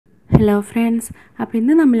Hello friends, അപ്പോൾ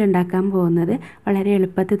ഇന്ന് നമ്മൾ ഉണ്ടാക്കാൻ പോകുന്നത് വളരെ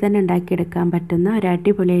എളുപ്പത്തിൽ തന്നെ ഉണ്ടാക്കിയെടുക്കാൻ പറ്റുന്ന ഒരു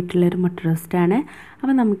അടിപൊളിയായിട്ടുള്ളൊരു മുട്ട റോസ്റ്റാണ്.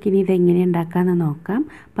 അപ്പോൾ നമുക്കിനി ഇതെങ്ങനെ ഉണ്ടാക്കാമെന്ന് നോക്കാം.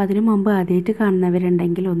 അപ്പോൾ അതിനു മുമ്പ് ആദ്യമായിട്ട്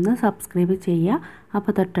കാണുന്നവരുണ്ടെങ്കിൽ ഒന്ന് സബ്സ്ക്രൈബ് ചെയ്യുക.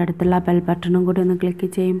 അപ്പോൾ തൊട്ടടുത്തുള്ള ബെൽ ബട്ടണും കൂടി ഒന്ന് ക്ലിക്ക്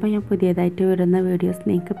ചെയ്യുമ്പോൾ ഞാൻ പുതിയതായിട്ട് വരുന്ന വീഡിയോസ്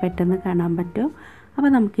നിങ്ങൾക്ക് പെട്ടെന്ന് കാണാൻ പറ്റും.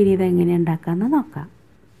 അപ്പോൾ നമുക്കിനി ഇതെങ്ങനെ ഉണ്ടാക്കാമെന്ന് നോക്കാം.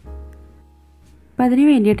 അപ്പോൾ അതിന്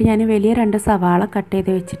വേണ്ടിയിട്ട് ഞാൻ വലിയ 2 സവാള കട്ട്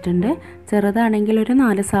ചെയ്ത് വെച്ചിട്ടുണ്ട്. ചെറുതാണെങ്കിൽ ഒരു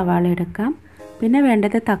 4 സവാള എടുക്കാം. പിന്നെ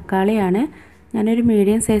വേണ്ടത് തക്കാളിയാണ്. ഞാനൊരു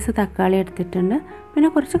മീഡിയം സൈസ് തക്കാളി എടുത്തിട്ടുണ്ട്. പിന്നെ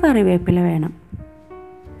കുറച്ച് കറിവേപ്പില വേണം.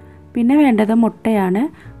 പിന്നെ വേണ്ടത് മുട്ടയാണ്.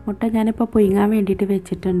 മുട്ട ഞാനിപ്പോൾ പുഴുങ്ങാൻ വേണ്ടിയിട്ട്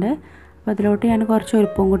വെച്ചിട്ടുണ്ട്. അപ്പോൾ അതിലോട്ട് ഞാൻ കുറച്ച്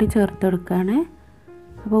ഉപ്പും കൂടി ചേർത്ത് കൊടുക്കുകയാണ്.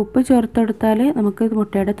 അപ്പോൾ ഉപ്പ് ചേർത്ത് കൊടുത്താൽ നമുക്ക്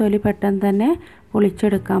മുട്ടയുടെ തൊലി പെട്ടെന്ന് തന്നെ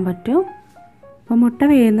പൊളിച്ചെടുക്കാൻ പറ്റും. അപ്പോൾ മുട്ട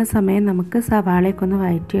വേകുന്ന സമയം നമുക്ക് സവാളയൊക്കെ ഒന്ന്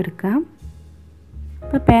വഴറ്റിയെടുക്കാം.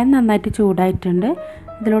 അപ്പോൾ പാൻ നന്നായിട്ട് ചൂടായിട്ടുണ്ട്.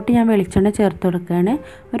 ഇതിലോട്ട് ഞാൻ വെളിച്ചെണ്ണ ചേർത്ത് കൊടുക്കുകയാണ്.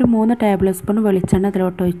 ഒരു 3 ടേബിൾ സ്പൂൺ വെളിച്ചെണ്ണ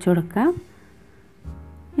ഇതിലോട്ട് ഒഴിച്ചു കൊടുക്കാം.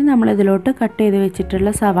 ഇനി നമ്മളിതിലോട്ട് കട്ട് ചെയ്ത്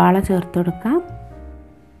വെച്ചിട്ടുള്ള സവാള ചേർത്ത് കൊടുക്കാം.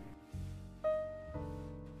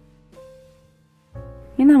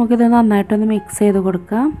 ഇനി നമുക്കിത് നന്നായിട്ടൊന്ന് മിക്സ് ചെയ്ത്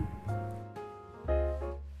കൊടുക്കാം.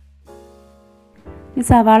 ഈ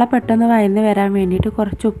സവാള പെട്ടെന്ന് വഴന്ന് വരാൻ വേണ്ടിയിട്ട്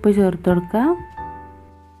കുറച്ച് ഉപ്പ് ചേർത്ത് കൊടുക്കാം.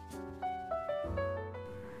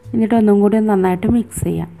 എന്നിട്ട് ഒന്നും കൂടി നന്നായിട്ട് മിക്സ്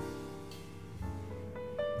ചെയ്യാം.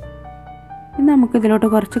 ഇനി നമുക്കിതിലോട്ട്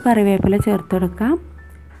കുറച്ച് കറിവേപ്പില ചേർത്ത് കൊടുക്കാം.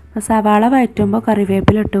 അപ്പോൾ സവാള വഴറ്റുമ്പോൾ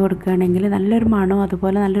കറിവേപ്പില ഇട്ട് കൊടുക്കുകയാണെങ്കിൽ നല്ലൊരു മണവും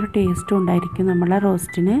അതുപോലെ നല്ലൊരു ടേസ്റ്റും ഉണ്ടായിരിക്കും നമ്മളെ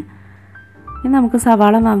റോസ്റ്റിന്. ഇനി നമുക്ക്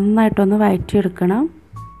സവാള നന്നായിട്ടൊന്ന് വഴറ്റിയെടുക്കണം.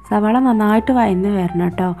 സവാള നന്നായിട്ട് വഴന്ന് വരണം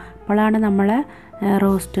കേട്ടോ. അപ്പോഴാണ് നമ്മളെ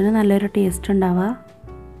റോസ്റ്റിന് നല്ലൊരു ടേസ്റ്റ് ഉണ്ടാവുക.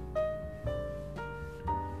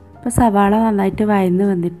 അപ്പോൾ സവാള നന്നായിട്ട് വഴന്ന്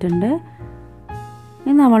വന്നിട്ടുണ്ട്.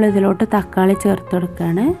 ഇനി നമ്മളിതിലോട്ട് തക്കാളി ചേർത്ത്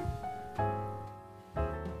കൊടുക്കുകയാണ്.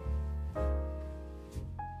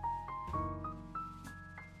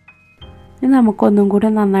 ഇനി നമുക്കൊന്നും കൂടി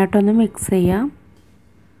നന്നായിട്ടൊന്ന് മിക്സ് ചെയ്യാം.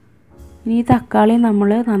 ഇനി ഈ തക്കാളി നമ്മൾ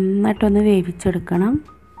നന്നായിട്ടൊന്ന് വേവിച്ചെടുക്കണം.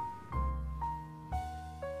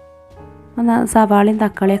 സവാളയും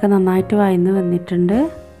തക്കാളിയൊക്കെ നന്നായിട്ട് വഴന്ന് വന്നിട്ടുണ്ട്.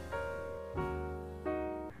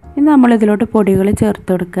 ഇനി നമ്മളിതിലോട്ട് പൊടികൾ ചേർത്ത്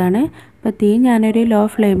കൊടുക്കുകയാണ്. അപ്പോൾ തീ ഞാനൊരു ലോ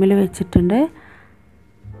ഫ്ലെയിമിൽ വെച്ചിട്ടുണ്ട്.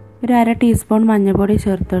 ഒരു 1/2 ടീസ്പൂൺ മഞ്ഞൾപ്പൊടി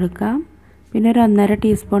ചേർത്ത് കൊടുക്കാം. പിന്നെ ഒരു 1.5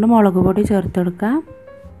 ടീസ്പൂൺ മുളക് പൊടി ചേർത്ത് കൊടുക്കാം.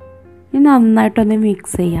 ഇനി നന്നായിട്ടൊന്ന്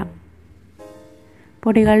മിക്സ് ചെയ്യാം.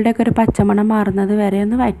 പൊടികളുടെയൊക്കെ ഒരു പച്ചമണം മാറുന്നത് വരെ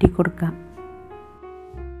ഒന്ന് വഴറ്റി കൊടുക്കാം.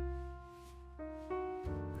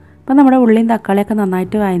 അപ്പോൾ നമ്മുടെ ഉള്ളിയും തക്കാളിയൊക്കെ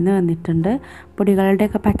നന്നായിട്ട് വഴന്ന് വന്നിട്ടുണ്ട്.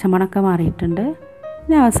 പൊടികളുടെയൊക്കെ പച്ചമണമൊക്കെ മാറിയിട്ടുണ്ട്.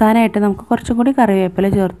 ഇനി അവസാനമായിട്ട് നമുക്ക് കുറച്ചും കൂടി കറിവേപ്പില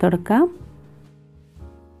ചേർത്ത് കൊടുക്കാം.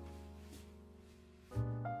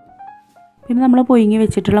 പിന്നെ നമ്മൾ പുഴുങ്ങി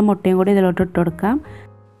വെച്ചിട്ടുള്ള മുട്ടയും കൂടി ഇതിലോട്ട് ഇട്ട് കൊടുക്കാം.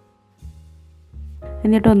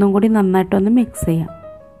 എന്നിട്ട് ഒന്നും കൂടി നന്നായിട്ടൊന്ന് മിക്സ് ചെയ്യാം.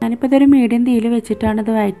 ഞാനിപ്പോൾ ഇതൊരു മീഡിയം തീയിൽ വെച്ചിട്ടാണ്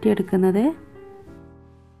ഇത് വഴറ്റിയെടുക്കുന്നത്.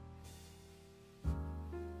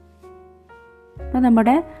 അപ്പോൾ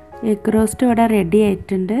നമ്മുടെ എഗ് റോസ്റ്റ് ഇവിടെ റെഡി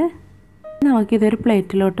ആയിട്ടുണ്ട്. നമുക്കിതൊരു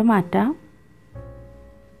പ്ലേറ്റിലോട്ട് മാറ്റാം.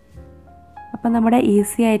 അപ്പോൾ നമ്മുടെ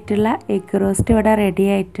ഈസി ആയിട്ടുള്ള എഗ് റോസ്റ്റ് ഇവിടെ റെഡി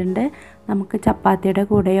ആയിട്ടുണ്ട്. നമുക്ക് ചപ്പാത്തിയുടെ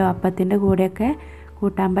കൂടെയോ അപ്പത്തിൻ്റെ കൂടെയൊക്കെ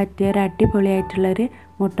കൂട്ടാൻ പറ്റിയ ഒരു അടിപൊളിയായിട്ടുള്ളൊരു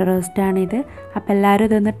മുട്ട റോസ്റ്റാണിത്. അപ്പോൾ എല്ലാവരും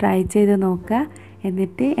ഇതൊന്ന് ട്രൈ ചെയ്ത് നോക്കുക.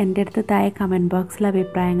 എന്നിട്ട് എൻ്റെ അടുത്ത് താഴെ കമൻറ്റ് ബോക്സിൽ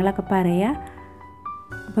അഭിപ്രായങ്ങളൊക്കെ പറയുക.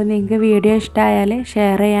 അപ്പോൾ നിങ്ങൾക്ക് വീഡിയോ ഇഷ്ടമായാൽ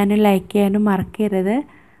ഷെയർ ചെയ്യാനും ലൈക്ക് ചെയ്യാനും മറക്കരുത്.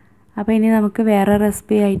 അപ്പോൾ ഇനി നമുക്ക് വേറെ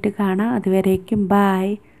റെസിപ്പി ആയിട്ട് കാണാം. അതുവരേക്കും ബൈ.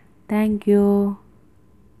 Thank you.